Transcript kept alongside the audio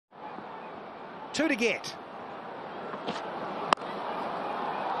2 to get.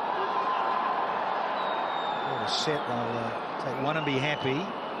 What a set. They'll take one and be happy.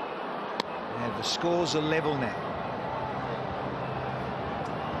 And the scores are level now.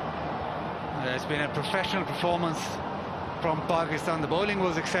 It's been a professional performance from Pakistan. The bowling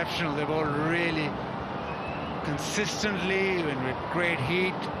was exceptional. They bowled really consistently and with great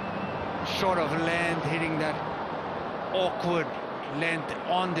heat, short of length, hitting that awkward length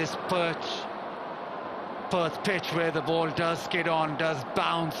on this Perth pitch where the ball does skid on, does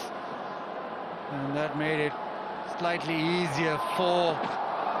bounce, and that made it slightly easier for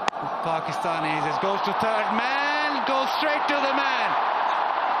the Pakistanis. It goes to third man, goes straight to the man.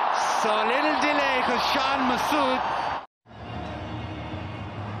 So a little delay because Shan Masood.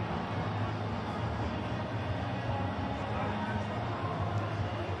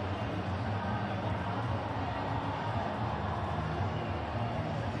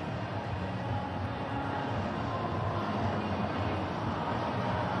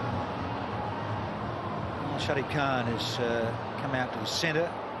 Shadib Khan has come out to the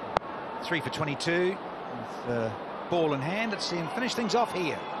centre, 3 for 22 with ball in hand. Let's see him finish things off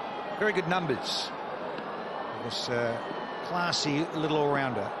here. Very good numbers. This classy little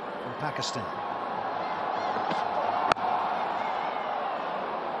all-rounder from Pakistan.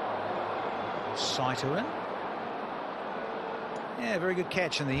 Saito in. Yeah, very good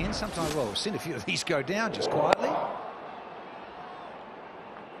catch in the end. Sometimes, well, we've seen a few of these go down just quietly.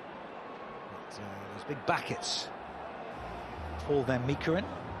 Those big buckets. Paul Van Meekeren.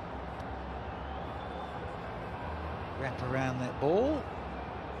 Wrap around that ball.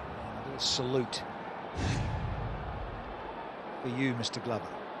 A little salute for you, Mr. Glover.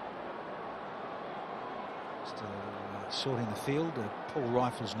 Still sorting the field. Paul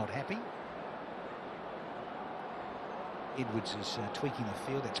Rifle's not happy. Edwards is tweaking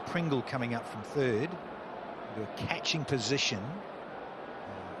the field. That's Pringle coming up from third into a catching position.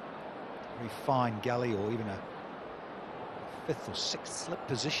 Very fine gully or even a 5th or 6th slip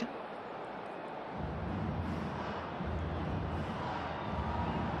position.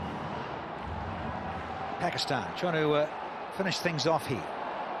 Pakistan trying to finish things off here.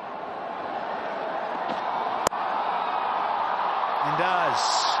 And does.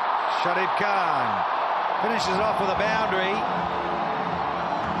 Shadib Khan finishes off with a boundary.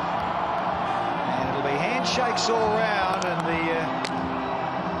 And it'll be handshakes all round, and the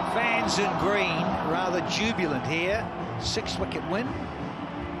fans in green rather jubilant here. 6-wicket win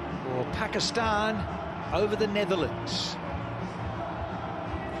for Pakistan over the Netherlands.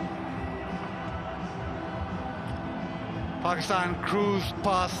 Pakistan cruised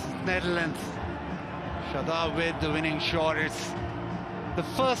past Netherlands. Shadab with the winning shot. It's the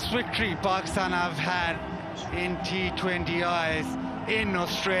first victory Pakistan have had in T20Is in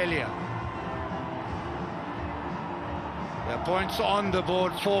Australia. There are points on the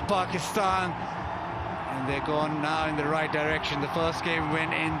board for Pakistan, and they're going now in the right direction. The first game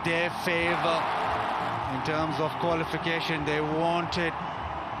went in their favour in terms of qualification. They wanted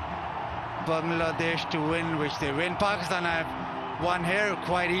Bangladesh to win, which they win. Pakistan have won here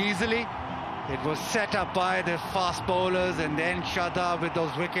quite easily. It was set up by the fast bowlers, and then Shadab with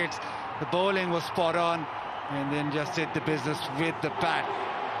those wickets. The bowling was spot on, and then just did the business with the bat.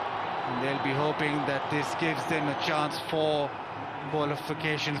 And they'll be hoping that this gives them a chance for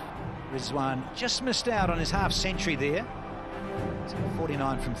qualification. Rizwan just missed out on his half century there.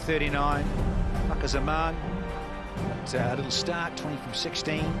 49 from 39. Fakar Zaman. But a little start, 20 from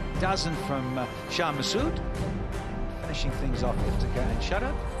 16. Dozen from Shah Masood. Finishing things off Iftikhar and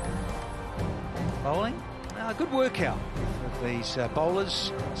Shadab. Bowling. Good workout of these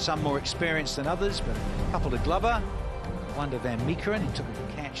bowlers. Some more experienced than others, but a couple to Glover. One to Van Meekeren, who took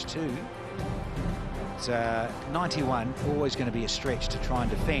a catch too. But 91, always going to be a stretch to try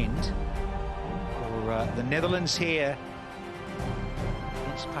and defend. For the Netherlands here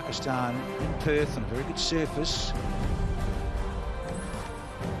against Pakistan in Perth on a very good surface.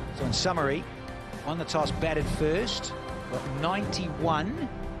 So in summary, won the toss, batted first, got 91.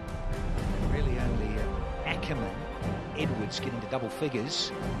 Really only Ackerman, Edwards getting to double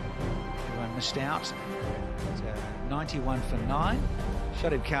figures. Everyone missed out. 91 for 9.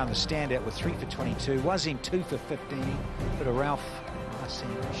 Shadib Khan the standout with 3 for 22. Wasim 2 for 15. Bit of Ralph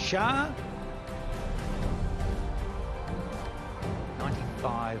Shah.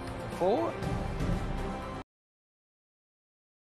 95 for 4.